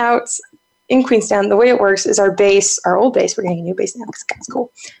sitting out in Queenstown. The way it works is our base, our old base, we're getting a new base now because it's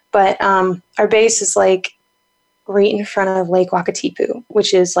cool. But our base is like right in front of Lake Wakatipu,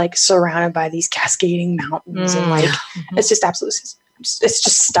 which is like surrounded by these cascading mountains. And like, it's just absolutely, it's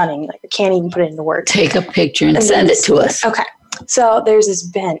just stunning. Like, I can't even put it into words. Take a picture and send it to us. Okay. So there's this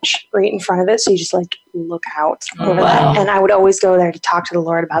bench right in front of it. So you just like look out over that. And I would always go there to talk to the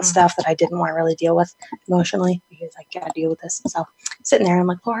Lord about stuff that I didn't want to really deal with emotionally because I got to deal with this. And so sitting there, I'm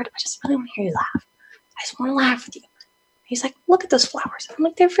like, Lord, I just really want to hear you laugh. I just want to laugh with you. He's like, look at those flowers. I'm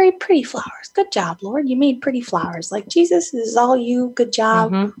like, they're very pretty flowers. Good job, Lord. You made pretty flowers. Like, Jesus, this is all you. Good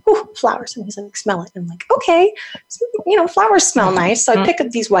job. Ooh, flowers. And he's like, smell it. And I'm like, okay. So, you know, flowers smell nice. So I pick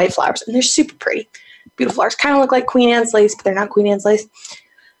up these white flowers, and they're super pretty. Beautiful flowers. Kind of look like Queen Anne's lace, but they're not Queen Anne's lace.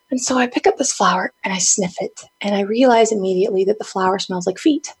 And so I pick up this flower, and I sniff it. And I realize immediately that the flower smells like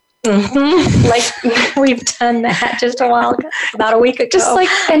feet. Like, we've done that just a while ago, about a week ago. Just like,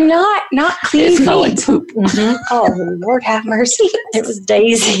 and not clean feet. Like poop. Oh, Lord have mercy. It was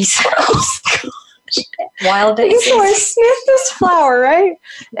daisies. Wild daisies. So I sniff this flower, right?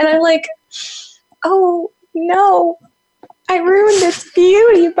 And I'm like, oh, no. I ruined its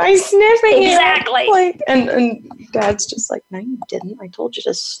beauty by sniffing Exactly. it. Like, and Dad's just like, no, you didn't. I told you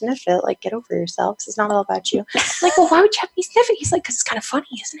to sniff it. Like, get over yourself. It's not all about you. I'm like, well, why would you have me sniff it? He's like, because it's kind of funny,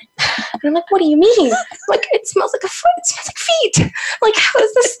 isn't it? And I'm like, what do you mean? Like, it smells like a foot. It smells like feet. Like, how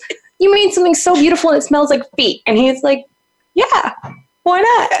is this? You made something so beautiful and it smells like feet. And he's like, yeah, why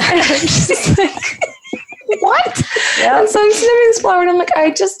not? And I'm just like, what? And so I'm sniffing this flower, and I'm like,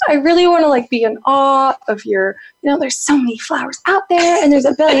 I really want to like be in awe of your, you know, there's so many flowers out there, and there's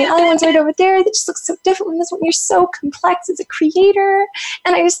a billion other ones right over there that just look so different from this one. You're so complex as a creator,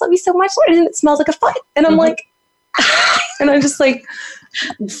 and I just love you so much, Lord. And it smells like a foot, and I'm like, and I just like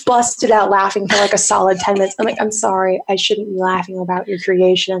busted out laughing for like a solid 10 minutes. I'm like, I'm sorry, I shouldn't be laughing about your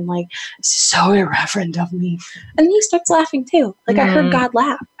creation. Like, it's so irreverent of me. And then he starts laughing too. Like, I heard God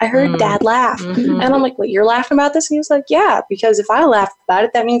laugh. I heard Dad laugh. And I'm like, what, you're laughing about this? And he was like, yeah, because if I laugh about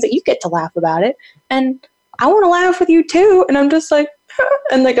it, that means that you get to laugh about it. And I want to laugh with you too. And I'm just like,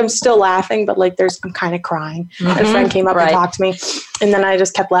 and like, I'm still laughing, but like, I'm kind of crying. And a friend came up and talked to me. And then I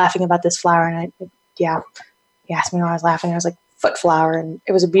just kept laughing about this flower. And he asked me why I was laughing. I was like, foot flower. And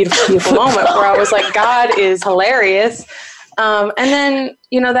it was a beautiful, beautiful moment where I was like, God is hilarious. And then,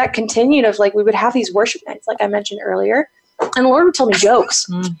 you know, that continued of like, we would have these worship nights, like I mentioned earlier, and the Lord would tell me jokes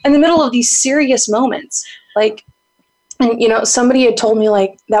in the middle of these serious moments. Like, and you know, somebody had told me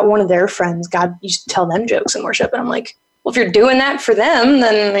like that one of their friends, God used to tell them jokes in worship. And I'm like, well, if you're doing that for them,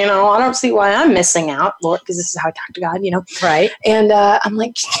 then, you know, I don't see why I'm missing out, Lord, because this is how I talk to God, you know? Right. And I'm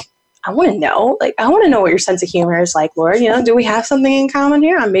like, I want to know. Like, I want to know what your sense of humor is like, Lord. You know, do we have something in common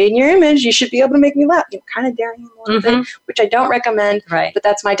here? I'm made in your image. You should be able to make me laugh. You know, kind of daring him a little bit, which I don't recommend. Right. But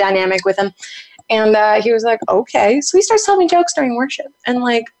that's my dynamic with him. And he was like, okay. So he starts telling me jokes during worship. And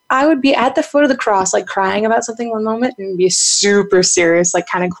like, I would be at the foot of the cross, like crying about something one moment and be super serious, like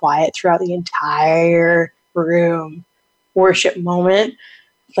kind of quiet throughout the entire room worship moment.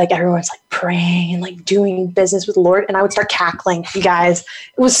 Like everyone's like praying and like doing business with the Lord. And I would start cackling, you guys.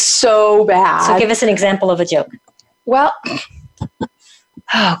 It was so bad. So give us an example of a joke. Well,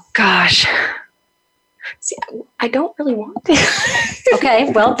 oh gosh. See, I don't really want to.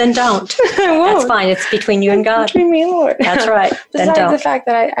 Okay, well then don't. I won't. That's fine. It's between you and God. Between me and Lord. That's right. Then Besides don't. the fact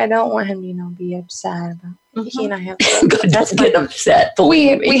that I don't want him to, you know, be upset about. He and I have. Don't get upset.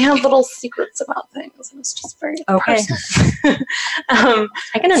 Believe me. We have little secrets about things, and it's just very personal. I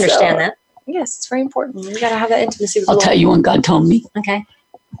can understand that. Yes, it's very important. We got to have that intimacy with I'll the Lord. tell you when God told me. Okay.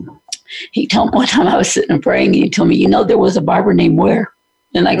 He told me one time I was sitting and praying, and he told me, you know, there was a barber named Ware.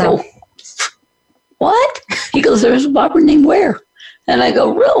 And I go, what? He goes, there's a barber named Ware. And I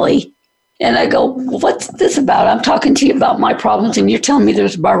go, really? And I go, what's this about? I'm talking to you about my problems, and you're telling me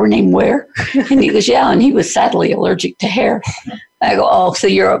there's a barber named Ware? And he goes, yeah, and he was sadly allergic to hair. I go, oh, so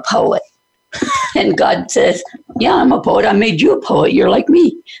you're a poet. And God says, yeah, I'm a poet. I made you a poet. You're like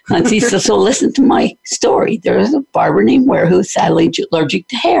me. And he says, so listen to my story. There's a barber named Ware who's sadly allergic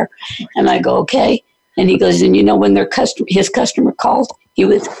to hair. And I go, okay. And he goes, and when his customer called,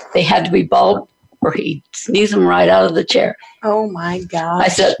 they had to be bald or he'd sneeze them right out of the chair. Oh my God. I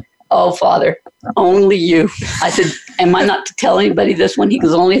said, oh, Father, only you. I said, am I not to tell anybody this one? He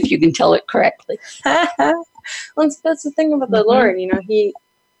goes, only if you can tell it correctly. Well, that's the thing about the Lord,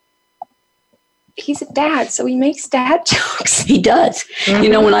 he's a dad, so he makes dad jokes. He does.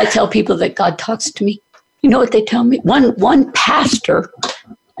 Mm-hmm. When I tell people that God talks to me, you know what they tell me? One pastor,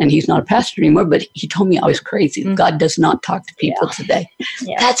 and he's not a pastor anymore, but he told me I was crazy. Mm-hmm. God does not talk to people today.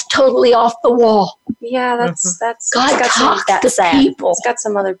 Yeah. That's totally off the wall. Yeah, that's God talks to sad. people. He's got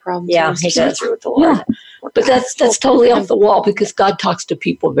some other problems. Yeah, he does. Through with the Lord. Yeah. But that's totally off the wall because God talks to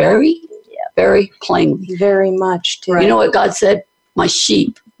people very, very plainly. Very much, too. You know what God said? My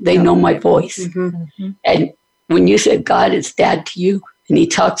sheep, they know my voice. Mm-hmm. And when you said God is dad to you and he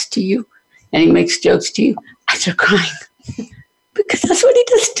talks to you and he makes jokes to you, I started crying because that's what he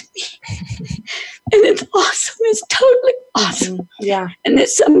does to me. And it's awesome. It's totally awesome. Yeah. And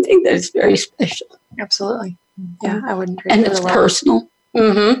it's something that is very special. Absolutely. Yeah, I wouldn't trade And it for it's the world. personal.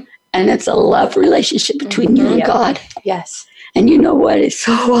 Mm-hmm. And it's a love relationship between you and Yeah. God. Yes. And you know what? It's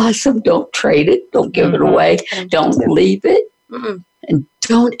so awesome. Don't trade it. Don't give it away. Don't leave it. Mm-mm. And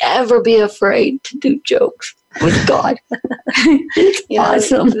don't ever be afraid to do jokes with God. It's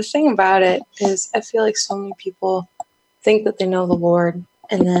awesome. The thing about it is I feel like so many people think that they know the Lord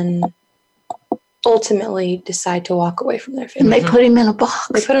and then ultimately decide to walk away from their faith. And they put him in a box.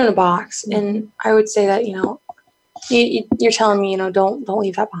 They put it in a box. And I would say that, you're telling me, don't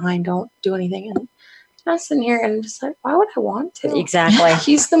leave that behind. Don't do anything. And I'm sitting here and I'm just like, why would I want to? Exactly.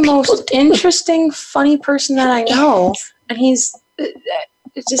 He's the most interesting, funny person that I know. And he's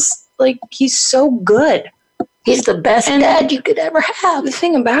just like, he's so good. He's the best dad you could ever have. The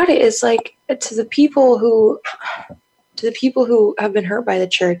thing about it is like to the people who have been hurt by the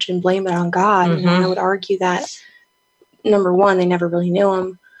church and blame it on God, I would argue that number one, they never really knew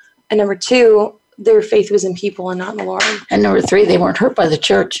him. And number two, their faith was in people and not in the Lord. And number three, they weren't hurt by the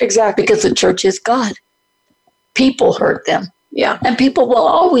church. Exactly. Because the church is God. People hurt them. Yeah. And people will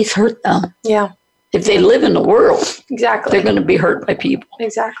always hurt them. Yeah. If they live in the world, Exactly. they're going to be hurt by people.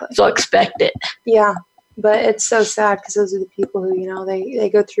 Exactly. So expect it. Yeah. But it's so sad because those are the people who, they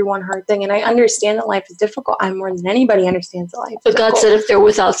go through one hard thing. And I understand that life is difficult. I more than anybody understands that life is But God difficult. said if they're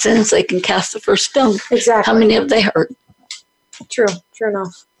without sins, they can cast the first stone. Exactly. How many have they hurt? True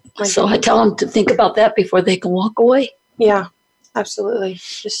enough. So I tell them to think about that before they can walk away. Yeah, absolutely.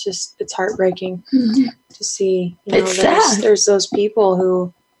 It's heartbreaking to see. It's sad. There's those people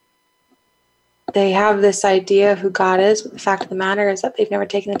who they have this idea of who God is, but the fact of the matter is that they've never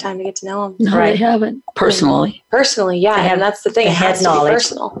taken the time to get to know him. No, Right. they haven't. Personally. Personally, yeah, They have and that's the thing. the It head has to be knowledge.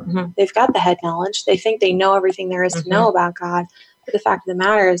 personal. Mhm. They've got the head knowledge. They think they know everything there is to know about God, but the fact of the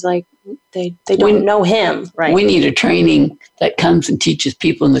matter is, like, they don't know Him. Right. We need a training that comes and teaches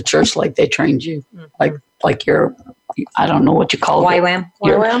people in the church like they trained you. Like your, I don't know what you call it. YWAM.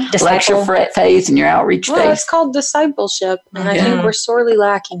 Your Disciple. lecture phase and your outreach Well, phase. it's called discipleship, and I Yeah. think we're sorely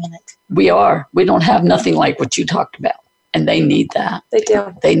lacking in it. We are. We don't have nothing like what you talked about. And they need that. They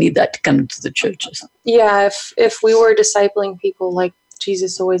do. They need that to come into the churches. Yeah, if we were discipling people like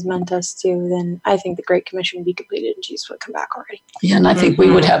Jesus always meant us to, then I think the Great Commission would be completed and Jesus would come back already. Yeah, and I think we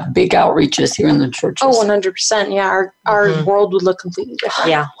would have big outreaches here in the churches. Oh, 100%. Yeah, our world would look completely different.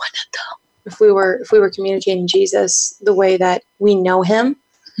 Yeah. If we were communicating Jesus the way that we know Him,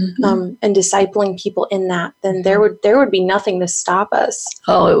 and discipling people in that, then there would be nothing to stop us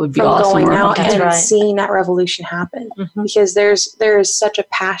Oh, it would be from awesome. going Right? out That's and right. seeing that revolution happen. Because there is such a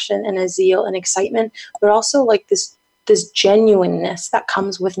passion and a zeal and excitement, but also like this genuineness that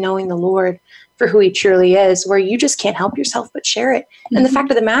comes with knowing the Lord for who He truly is, where you just can't help yourself but share it. And the fact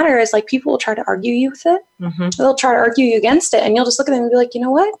of the matter is, like, people will try to argue you with it. They'll try to argue you against it, and you'll just look at them and be like, you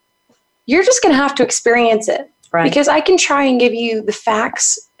know what? You're just going to have to experience it. Right. Because I can try and give you the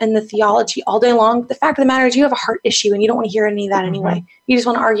facts and the theology all day long. The fact of the matter is you have a heart issue and you don't want to hear any of that anyway. You just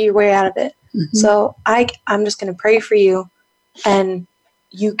want to argue your way out of it. So I'm just going to pray for you, and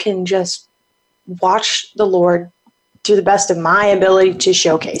you can just watch the Lord to the best of my ability to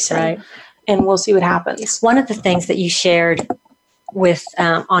showcase Him. Right. And we'll see what happens. One of the things that you shared with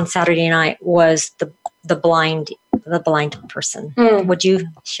on Saturday night was the blind person. Would you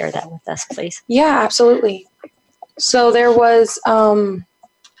share that with us, please? Yeah, absolutely. So there was,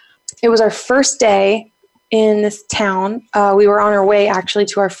 it was our first day in this town. We were on our way actually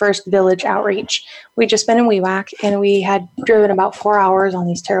to our first village outreach. We'd just been in Wewak, and we had driven about 4 hours on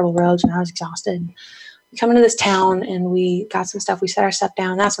these terrible roads, and I was exhausted. we come into this town and we got some stuff. We set our stuff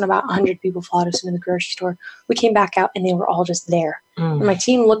down. That's when about 100 people followed us into the grocery store. We came back out and they were all just there. And my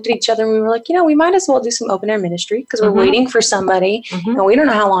team looked at each other and we were like, we might as well do some open air ministry because we're waiting for somebody and we don't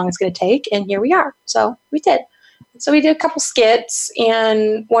know how long it's going to take. And here we are. So we did. So we did a couple skits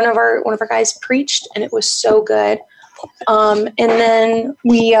and one of our guys preached and it was so good. And then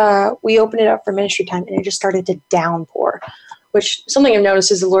we opened it up for ministry time and it just started to downpour. Which something I've noticed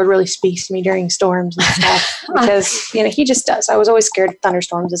is the Lord really speaks to me during storms and stuff because He just does. I was always scared of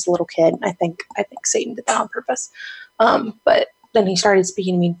thunderstorms as a little kid. I think Satan did that on purpose. But then He started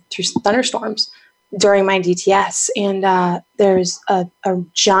speaking to me through thunderstorms during my DTS, and there's a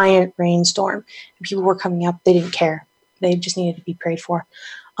giant rainstorm. And people were coming up. They didn't care. They just needed to be prayed for.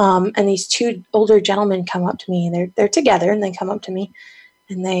 And these two older gentlemen come up to me, and they're together, and they come up to me,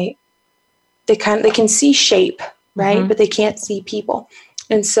 and they can see shape. Right. But they can't see people.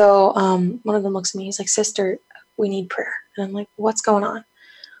 And so one of them looks at me. He's like, "Sister, we need prayer." And I'm like, "What's going on?"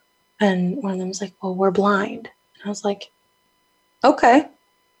 And one of them was like, "Well, we're blind." And I was like, "Okay,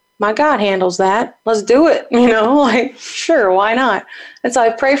 my God handles that. Let's do it." Sure, why not? And so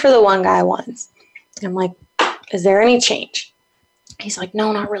I pray for the one guy once. I'm like, "Is there any change?" He's like,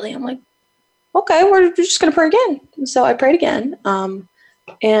 "No, not really." I'm like, "Okay, we're just going to pray again." And so I prayed again.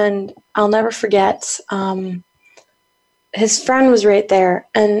 And I'll never forget, his friend was right there.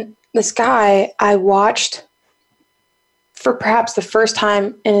 And this guy, I watched for perhaps the first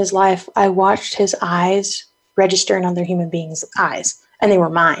time in his life, I watched his eyes register another human being's eyes, and they were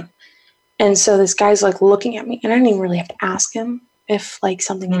mine. And so this guy's like looking at me, and I didn't even really have to ask him if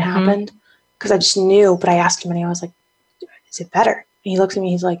something had happened because I just knew, but I asked him and I was like, "Is it better?" And he looks at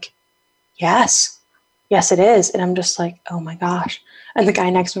me, he's like, yes, it is. And I'm just like, oh my gosh. And the guy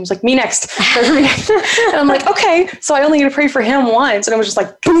next to me was like, "Me next." And I'm like, okay. So I only need to pray for him once. And it was just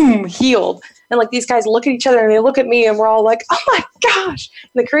like, boom, healed. And these guys look at each other and they look at me and we're all like, oh my gosh.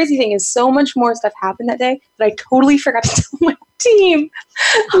 And the crazy thing is so much more stuff happened that day that I totally forgot to tell my team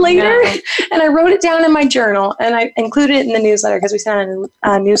later. No. And I wrote it down in my journal and I included it in the newsletter because we send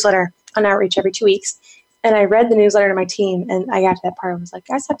a newsletter on Outreach every 2 weeks. And I read the newsletter to my team and I got to that part. I was like,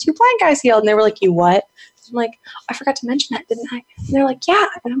 "Guys, have 2 blind guys healed." And they were like, "You what?" I'm like, "I forgot to mention that, didn't I?" And they're like, "Yeah."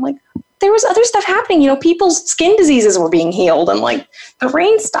 And I'm like, there was other stuff happening. People's skin diseases were being healed. And the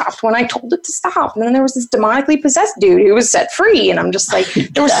rain stopped when I told it to stop. And then there was this demonically possessed dude who was set free. And I'm just like,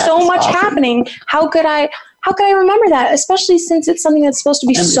 there was so much happening. How could I remember that? Especially since it's something that's supposed to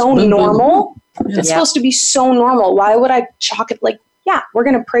be so normal. It's supposed to be so normal. Why would I chalk it we're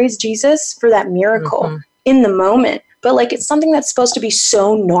going to praise Jesus for that miracle in the moment. But it's something that's supposed to be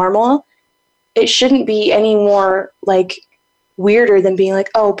so normal. It shouldn't be any more weirder than being like,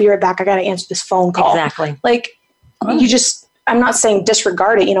 "Oh, be right back. I got to answer this phone call." Exactly. I'm not saying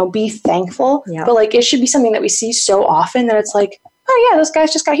disregard it, be thankful, but it should be something that we see so often that it's like, "Oh yeah, those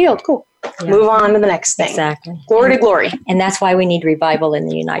guys just got healed. Cool." Yeah. Move on to the next thing. Exactly. Glory to glory. And that's why we need revival in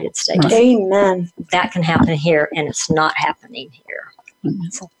the United States. Amen. That can happen here and it's not happening here.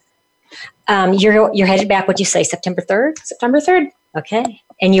 So, you're headed back, what'd you say, September 3rd? September 3rd. Okay.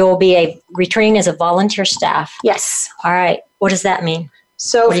 And you'll be returning as a volunteer staff. Yes. All right. What does that mean?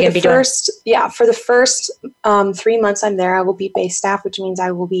 So for the first 3 months I'm there, I will be base staff, which means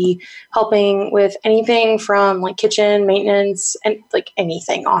I will be helping with anything from kitchen maintenance and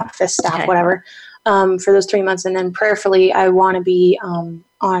anything, office staff, whatever, for those 3 months. And then prayerfully, I want to be on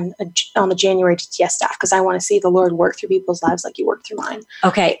the January DTS staff because I want to see the Lord work through people's lives like He worked through mine.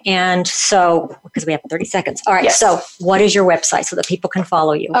 Okay. And so, because we have 30 seconds. All right. Yes. So what is your website so that people can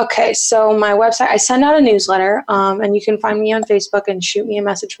follow you? Okay. So my website, I send out a newsletter and you can find me on Facebook and shoot me a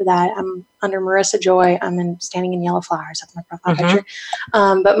message for that. I'm under Marissa Joy. I'm standing in yellow flowers. That's my profile picture.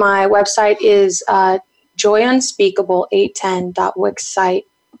 But my website is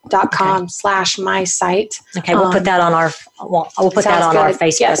joyunspeakable810.wixsite.com/my site. Okay, we'll put that on our our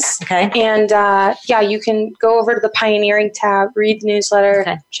Facebook. Yes. Okay. And you can go over to the Pioneering tab, read the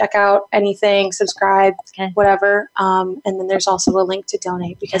newsletter, check out anything, subscribe, whatever. And then there's also a link to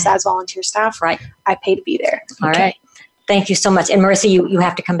donate because as volunteer staff, I pay to be there. All right. Thank you so much. And Marissa, you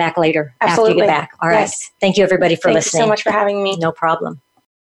have to come back later after you get back. All right. Yes. Thank you everybody for listening. Thank you so much for having me. No problem.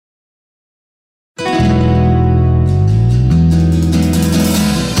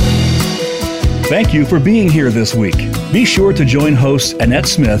 Thank you for being here this week. Be sure to join hosts Annette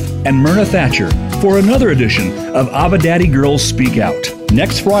Smith and Myrna Thatcher for another edition of Abba Daddy Girls Speak Out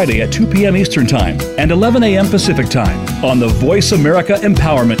next Friday at 2 p.m. Eastern Time and 11 a.m. Pacific Time on the Voice America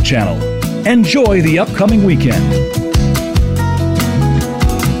Empowerment Channel. Enjoy the upcoming weekend.